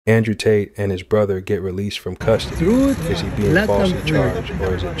Andrew Tate and his brother get released from custody. Is he being falsely charged,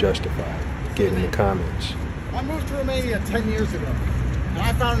 or is it justified? Get in the comments. I moved to Romania 10 years ago, and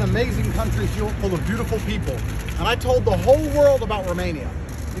I found an amazing country full of beautiful people. And I told the whole world about Romania.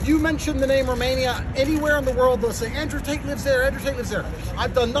 If you mention the name Romania anywhere in the world, they'll say, Andrew Tate lives there, Andrew Tate lives there.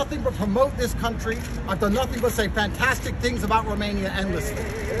 I've done nothing but promote this country. I've done nothing but say fantastic things about Romania endlessly.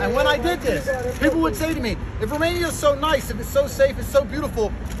 And when I did this, people would say to me, if Romania is so nice, if it's so safe, it's so beautiful,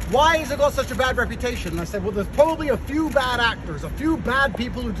 why has it got such a bad reputation? And I said, well, there's probably a few bad actors, a few bad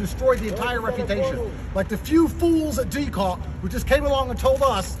people who destroyed the entire reputation. Like the few fools at Tate who just came along and told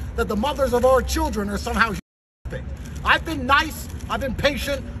us that the mothers of our children are somehow thing. I've been nice, I've been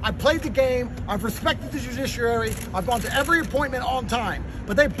patient, I've played the game, I've respected the judiciary, I've gone to every appointment on time,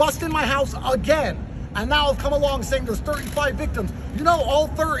 but they bust in my house again. And now I've come along saying there's 35 victims. You know, all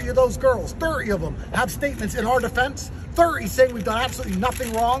 30 of those girls, 30 of them have statements in our defense. 30 saying we've done absolutely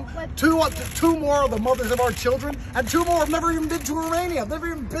nothing wrong. Two more are the mothers of our children, and 2 more have never even been to Romania. They've never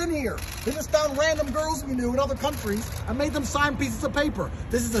even been here. They just found random girls we knew in other countries and made them sign pieces of paper.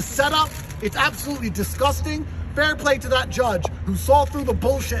 This is a setup. It's absolutely disgusting. Fair play to that judge who saw through the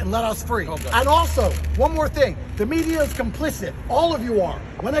bullshit and let us free. Okay. And also, one more thing. The media is complicit. All of you are.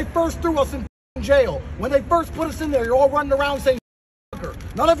 When they first threw us in jail, when they first put us in there, you're all running around saying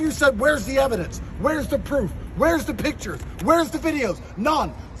none of you said, where's the evidence? Where's the proof? Where's the pictures? Where's the videos?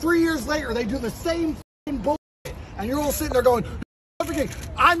 None. 3 years later, they do the same bullshit. And you're all sitting there going,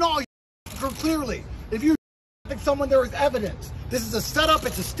 I know clearly. If you think someone, there is evidence. This is a setup.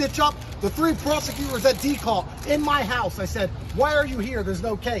 It's a stitch up. The 3 prosecutors at Tate in my house, I said, why are you here? There's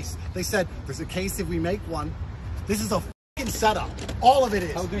no case. They said, there's a case if we make one. This is a setup. All of it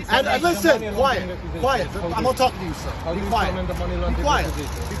is. And listen, quiet. I'm not talking to you, sir. Be quiet. Be quiet.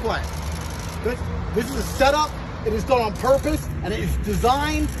 Be quiet. This is a setup. It is done on purpose, and it is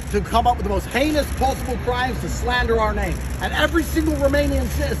designed to come up with the most heinous possible crimes to slander our name. And every single Romanian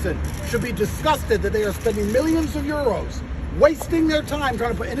citizen should be disgusted that they are spending millions of euros wasting their time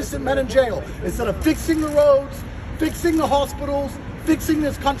trying to put innocent men in jail instead of fixing the roads, fixing the hospitals, fixing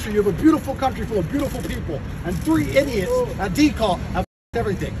this country. You have a beautiful country full of beautiful people, and 3 idiots at Tate have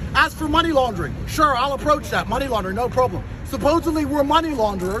everything. As for money laundering, sure, I'll approach that. Money laundering, no problem. Supposedly we're money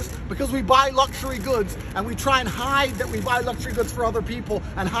launderers because we buy luxury goods and we try and hide that we buy luxury goods for other people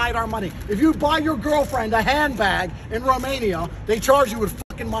and hide our money. If you buy your girlfriend a handbag in Romania, they charge you with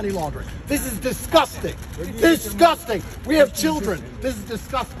fucking money laundering. This is disgusting. Disgusting. We have children. This is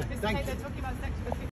disgusting. Thank you.